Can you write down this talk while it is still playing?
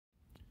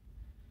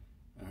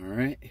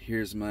Alright,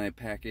 here's my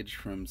package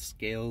from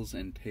Scales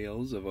and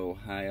Tails of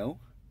Ohio.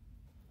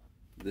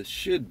 This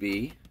should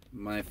be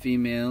my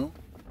female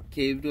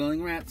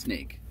cave-dwelling rat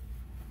snake.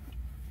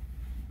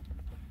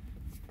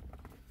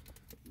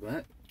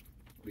 But,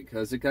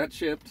 because it got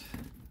shipped,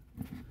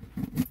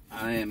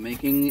 I am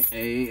making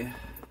a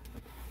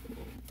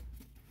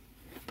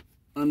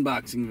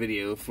unboxing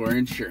video for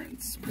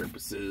insurance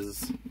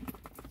purposes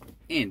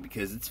and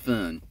because it's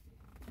fun.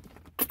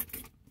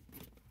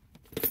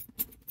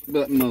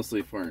 But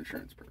mostly for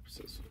insurance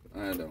purposes.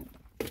 I don't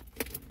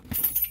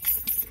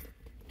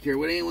care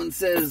what anyone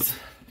says.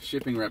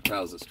 Shipping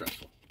reptiles is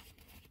stressful.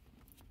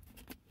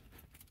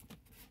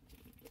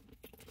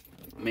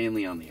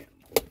 Mainly on the animal.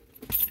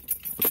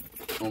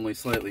 Only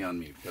slightly on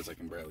me because I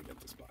can barely get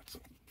this box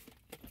open.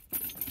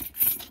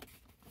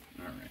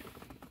 Alright.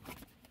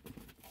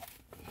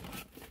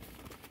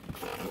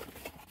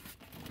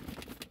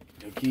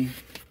 Okay.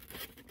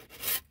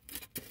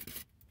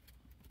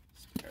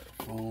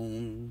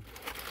 Styrofoam.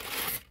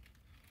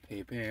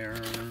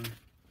 Paper.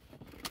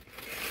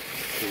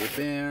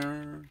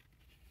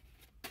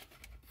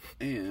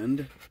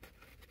 And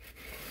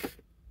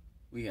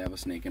we have a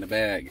snake in a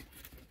bag.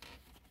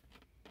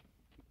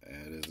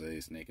 That is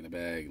a snake in a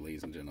bag,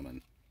 ladies and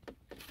gentlemen.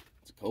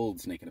 It's a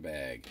cold snake in a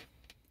bag.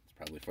 It's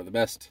probably for the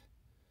best.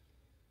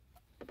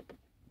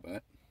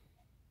 But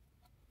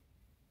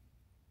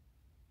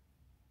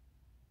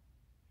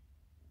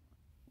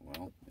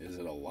well, is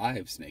it a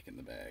live snake in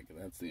the bag?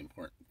 That's the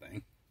important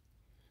thing.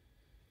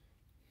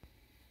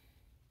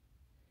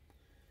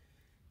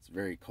 It's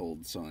very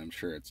cold, so I'm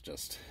sure it's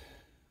just,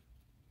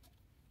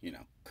 you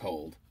know,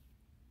 cold.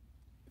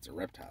 It's a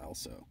reptile,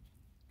 so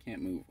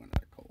can't move when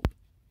they're cold.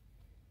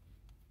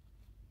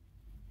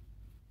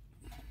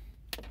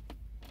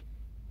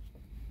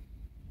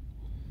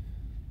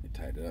 They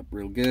tied it up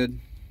real good.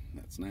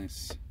 That's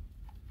nice.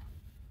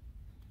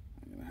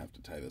 I'm gonna have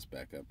to tie this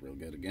back up real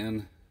good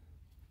again.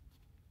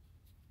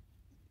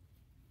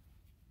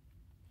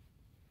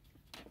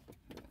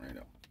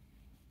 Righto.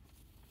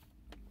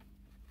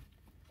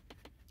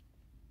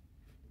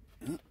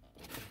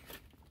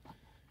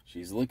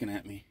 She's looking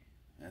at me.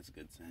 That's a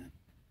good sign.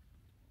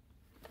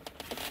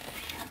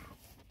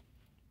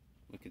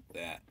 Look at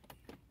that.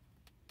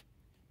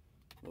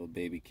 Little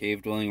baby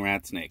cave-dwelling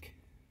rat snake.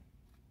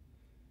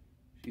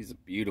 She's a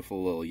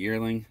beautiful little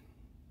yearling.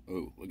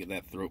 Oh, look at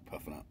that throat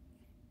puffing up.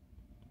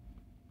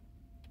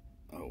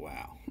 Oh,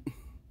 wow.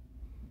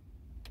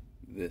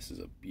 This is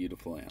a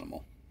beautiful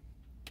animal.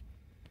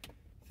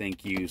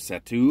 Thank you,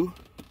 Satoo.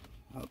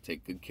 I'll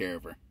take good care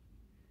of her.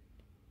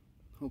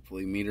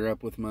 Hopefully meet her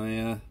up with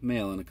my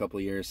male in a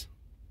couple years.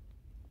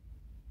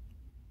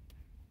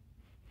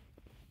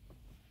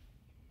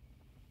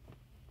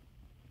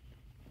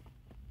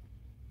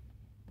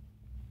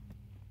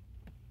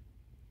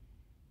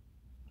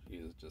 She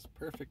is just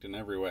perfect in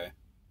every way.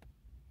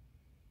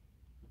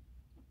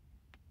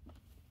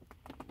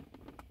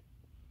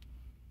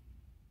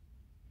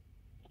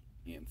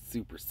 And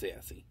super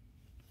sassy.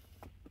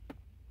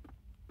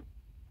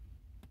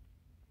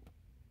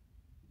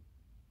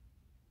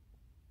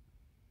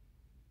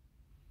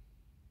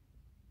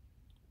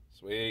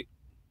 Sweet.